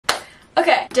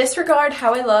Okay, disregard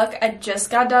how I look. I just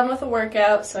got done with a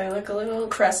workout, so I look a little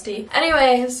crusty.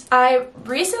 Anyways, I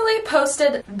recently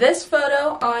posted this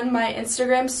photo on my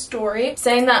Instagram story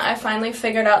saying that I finally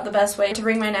figured out the best way to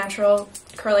bring my natural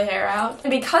curly hair out.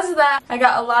 And because of that, I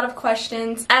got a lot of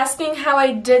questions asking how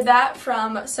I did that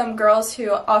from some girls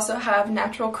who also have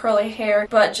natural curly hair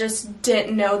but just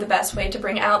didn't know the best way to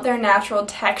bring out their natural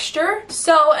texture.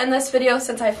 So in this video,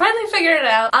 since I finally figured it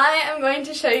out, I am going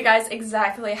to show you guys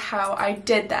exactly how I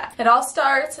did that. It all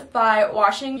starts by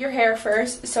washing your hair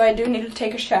first, so I do need to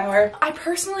take a shower. I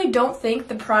personally don't think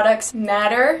the products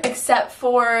matter except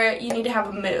for you need to have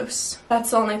a mousse.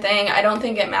 That's the only thing. I don't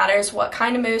think it matters what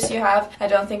kind of mousse you have. I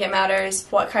don't think it matters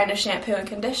what kind of shampoo and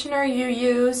conditioner you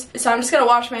use. So I'm just gonna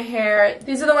wash my hair.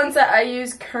 These are the ones that I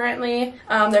use currently.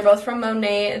 They're both from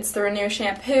Monat. It's the Renew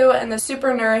shampoo and the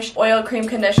Super Nourish oil cream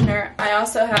conditioner. I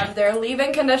also have their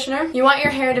leave-in conditioner. You want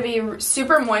your hair to be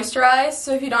super moisturized,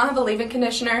 so if you don't have a leave-in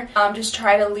conditioner, just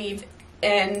try to leave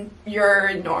in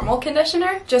your normal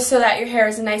conditioner just so that your hair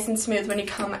is nice and smooth when you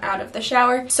come out of the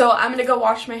shower. So I'm gonna go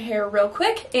wash my hair real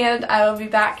quick and I will be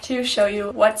back to show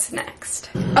you what's next.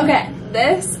 Okay,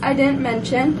 this I didn't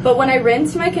mention, but when I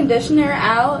rinsed my conditioner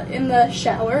out in the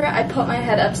shower, I put my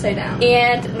head upside down.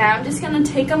 And now I'm just gonna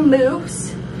take a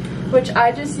mousse, which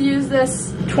I just use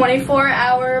this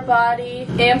 24-hour body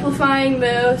amplifying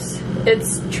mousse.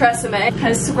 It's Tresemme.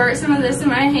 I squirt some of this in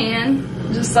my hand,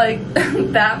 just like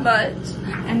that much.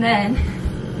 And then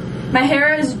my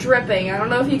hair is dripping. I don't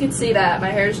know if you can see that. My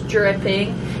hair is dripping.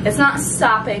 It's not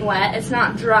sopping wet. It's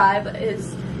not dry, but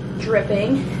it's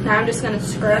dripping. Now I'm just gonna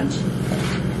scrunch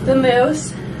the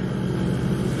mousse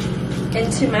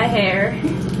into my hair.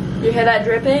 You hear that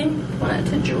dripping? I want it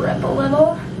to drip a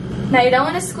little. Now you don't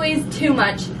want to squeeze too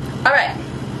much. All right.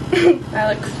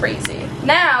 I look crazy.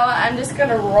 Now I'm just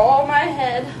gonna roll my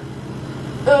head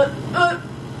so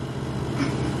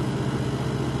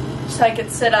I can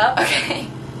sit up. Okay.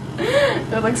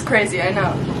 It looks crazy, I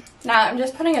know. Now I'm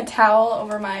just putting a towel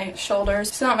over my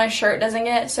shoulders so that my shirt doesn't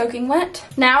get soaking wet.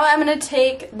 Now I'm gonna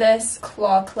take this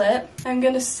claw clip. I'm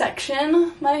gonna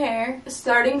section my hair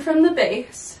starting from the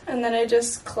base, and then I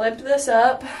just clip this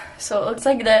up so it looks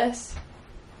like this.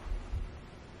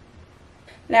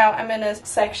 Now I'm going to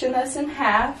section this in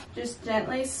half, just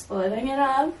gently splitting it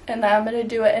up, and then I'm going to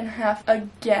do it in half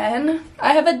again.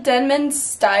 I have a Denman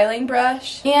styling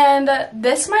brush, and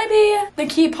this might be the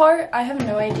key part. I have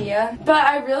no idea, but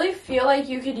I really feel like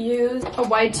you could use a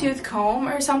wide tooth comb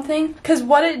or something, because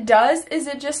what it does is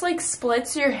it just like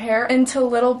splits your hair into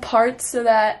little parts so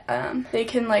that they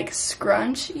can like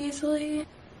scrunch easily.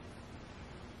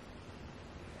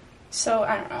 So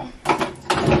I don't know.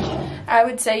 I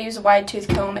would say use a wide tooth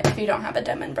comb if you don't have a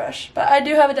Denman brush, but I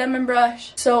do have a Denman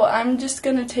brush. So I'm just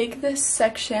gonna take this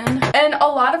section, and a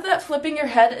lot of that flipping your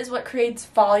head is what creates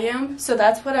volume, so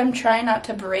that's what I'm trying not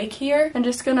to break here. I'm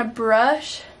just gonna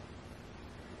brush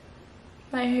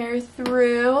my hair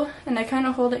through, and I kind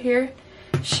of hold it here,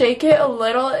 shake it a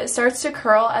little, it starts to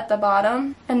curl at the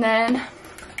bottom, and then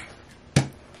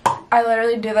I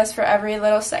literally do this for every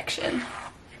little section.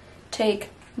 Take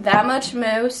that much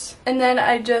mousse, and then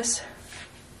I just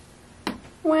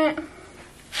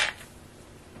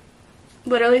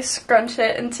literally scrunch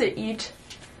it into each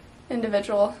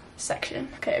individual section.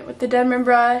 Okay, with the Denman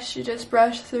brush, you just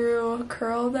brush through,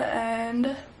 curl the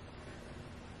end,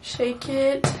 shake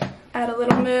it, add a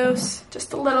little mousse,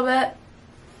 just a little bit,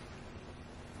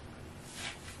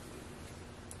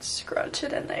 scrunch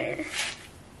it in there.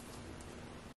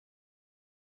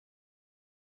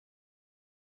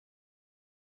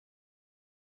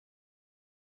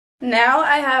 Now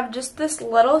I have just this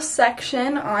little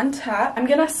section on top. I'm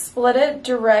gonna split it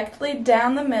directly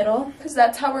down the middle because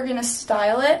that's how we're gonna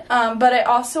style it. But I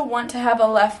also want to have a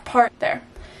left part there.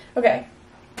 Okay,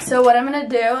 so what I'm gonna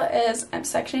do is I'm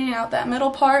sectioning out that middle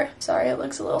part. Sorry, it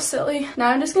looks a little silly. Now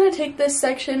I'm just gonna take this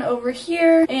section over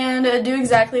here and do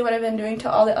exactly what I've been doing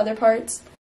to all the other parts.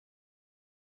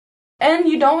 And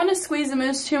you don't want to squeeze the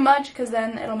mousse too much because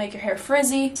then it'll make your hair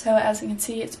frizzy. So as you can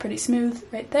see, it's pretty smooth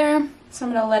right there. So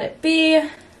I'm going to let it be.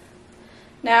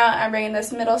 Now I'm bringing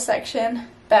this middle section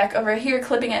back over here,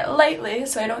 clipping it lightly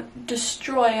so I don't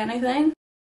destroy anything.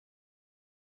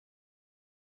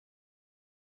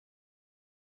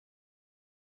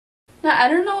 Now I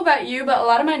don't know about you, but a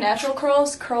lot of my natural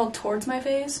curls curl towards my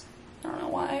face. I don't know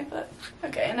why, but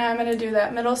okay. Now I'm going to do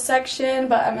that middle section,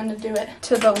 but I'm going to do it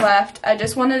to the left. I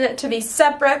just wanted it to be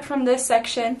separate from this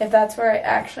section if that's where I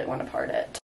actually want to part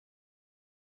it.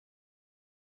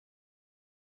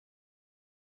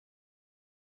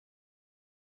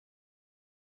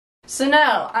 So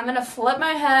now I'm gonna flip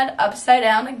my head upside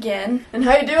down again. And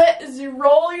how you do it is you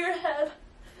roll your head.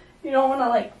 You don't wanna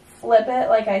like flip it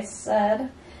like I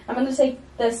said. I'm gonna take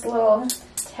this little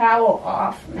towel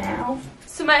off now.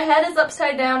 So my head is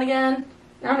upside down again.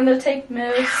 Now I'm gonna take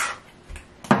mousse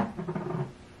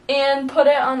and put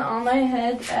it on all my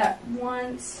head at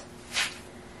once.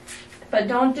 But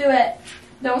don't do it.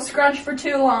 Don't scrunch for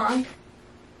too long.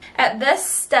 At this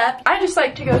step, I just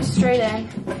like to go straight in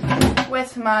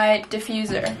with my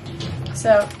diffuser.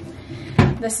 So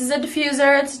this is a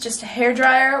diffuser. It's just a hair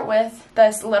dryer with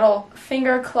this little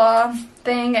finger claw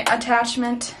thing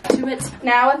attachment to it.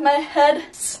 Now with my head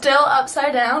still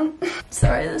upside down.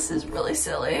 Sorry, this is really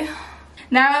silly.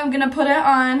 Now I'm gonna put it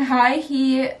on high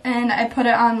heat and I put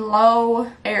it on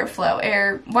low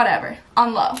airflow, whatever,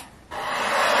 on low.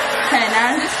 Okay,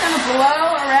 now I'm just gonna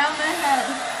blow around my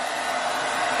head.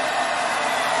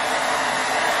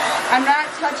 I'm not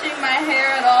touching my hair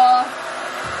at all.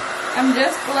 I'm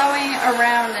just blowing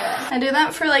around it. I do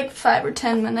that for like 5 or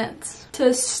 10 minutes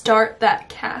to start that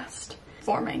cast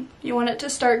forming. You want it to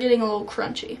start getting a little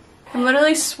crunchy. I'm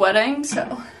literally sweating,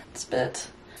 so it's a bit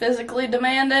physically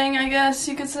demanding, I guess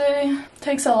you could say. It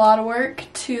takes a lot of work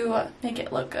to make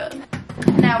it look good.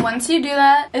 Now once you do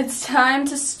that, it's time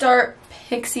to start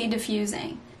pixie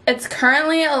diffusing. It's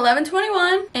currently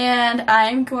 11:21 and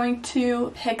I'm going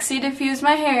to pixie diffuse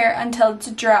my hair until it's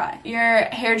dry. Your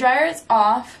hair dryer is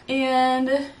off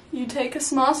and you take a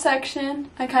small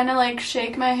section. I kind of like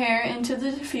shake my hair into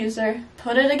the diffuser,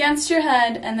 put it against your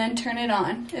head and then turn it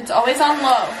on. It's always on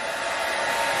low.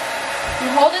 You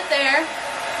hold it there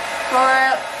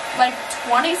for like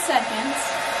 20 seconds.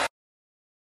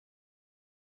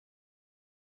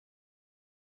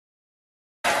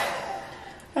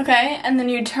 Okay, and then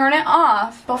you turn it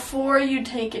off before you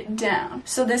take it down.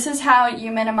 So this is how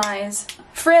you minimize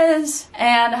frizz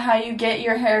and how you get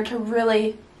your hair to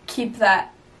really keep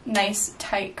that nice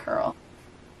tight curl.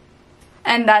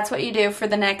 And that's what you do for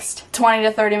the next 20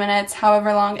 to 30 minutes,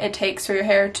 however long it takes for your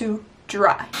hair to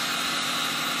dry.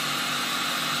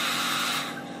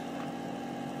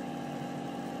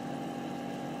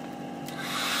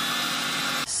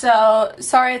 So,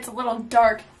 sorry it's a little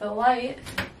dark, the light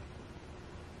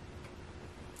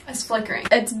is flickering.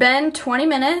 It's been 20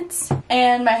 minutes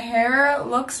and my hair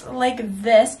looks like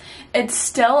this. It's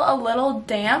still a little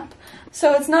damp,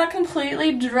 so it's not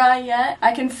completely dry yet.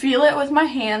 I can feel it with my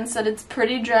hands that it's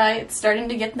pretty dry. It's starting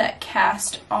to get that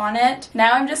cast on it.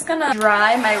 Now I'm just gonna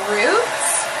dry my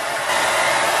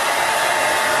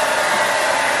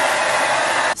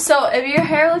roots. So if your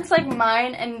hair looks like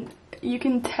mine and you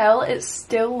can tell it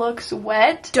still looks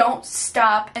wet, don't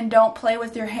stop and don't play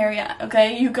with your hair yet,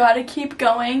 okay? You gotta keep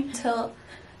going until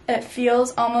it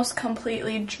feels almost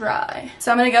completely dry.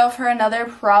 So I'm gonna go for another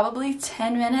probably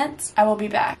 10 minutes. I will be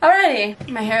back. Alrighty,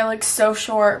 my hair looks so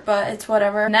short, but it's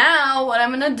whatever. Now what I'm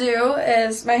gonna do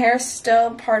is, my hair's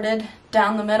still parted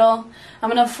down the middle. I'm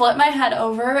gonna flip my head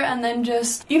over and then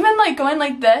just, even like going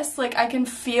like this, like I can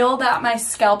feel that my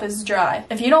scalp is dry.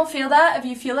 If you don't feel that, if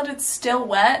you feel that it's still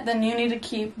wet, then you need to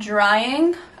keep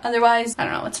drying. Otherwise, I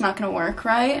don't know, it's not gonna work,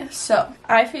 right? So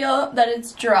I feel that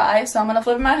it's dry, so I'm gonna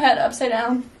flip my head upside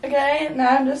down. Okay,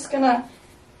 now I'm just gonna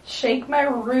shake my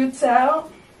roots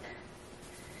out.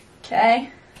 Okay.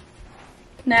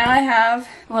 Now I have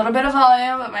a little bit of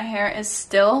volume, but my hair is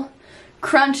still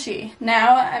crunchy.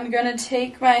 Now I'm gonna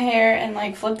take my hair and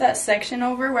like flip that section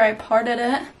over where I parted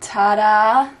it.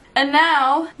 Ta-da! And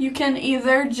now you can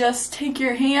either just take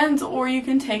your hands or you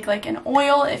can take like an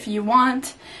oil if you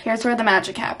want. Here's where the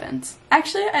magic happens.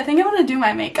 Actually, I think I want to do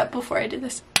my makeup before I do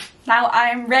this. Now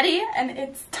I'm ready and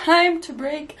it's time to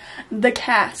break the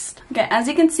cast. Okay, as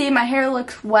you can see, my hair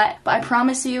looks wet, but I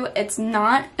promise you it's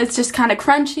not. It's just kind of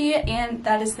crunchy and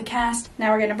that is the cast.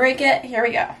 Now we're gonna break it. Here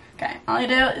we go. Okay, all you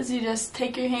do is you just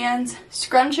take your hands,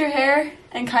 scrunch your hair,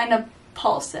 and kind of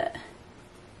pulse it.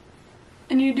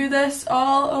 And you do this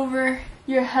all over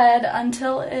your head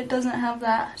until it doesn't have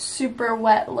that super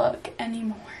wet look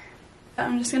anymore.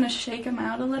 I'm just gonna shake them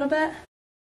out a little bit.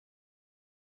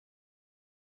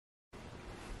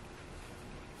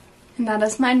 And that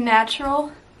is my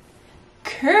natural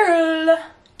curl.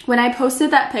 When I posted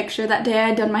that picture that day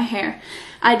I did my hair,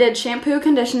 I did shampoo,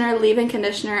 conditioner, leave-in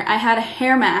conditioner. I had a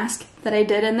hair mask that I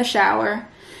did in the shower.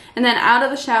 And then out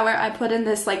of the shower, I put in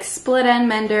this like split end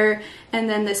mender and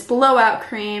then this blowout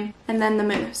cream and then the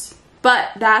mousse.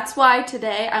 But that's why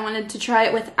today I wanted to try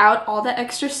it without all the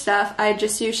extra stuff. I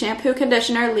just use shampoo,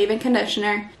 conditioner, leave-in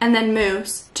conditioner, and then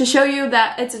mousse to show you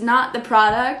that it's not the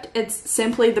product, it's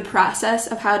simply the process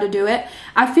of how to do it.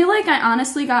 I feel like I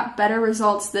honestly got better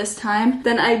results this time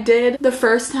than I did the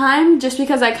first time, just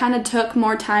because I kind of took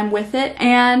more time with it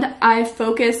and I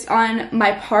focused on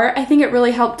my part. I think it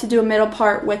really helped to do a middle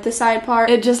part with the side part.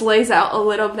 It just lays out a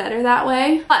little better that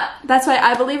way. But that's why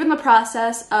I believe in the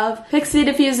process of pixie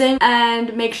diffusing,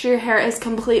 and make sure your hair is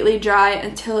completely dry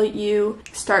until you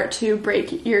start to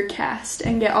break your cast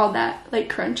and get all that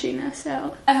like crunchiness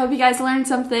out. I hope you guys learned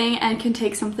something and can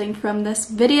take something from this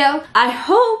video. I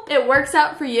hope it works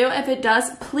out for you. If it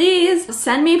does, please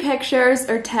send me pictures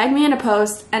or tag me in a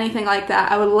post, anything like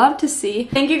that. I would love to see.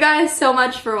 Thank you guys so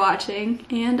much for watching,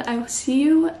 and I will see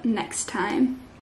you next time.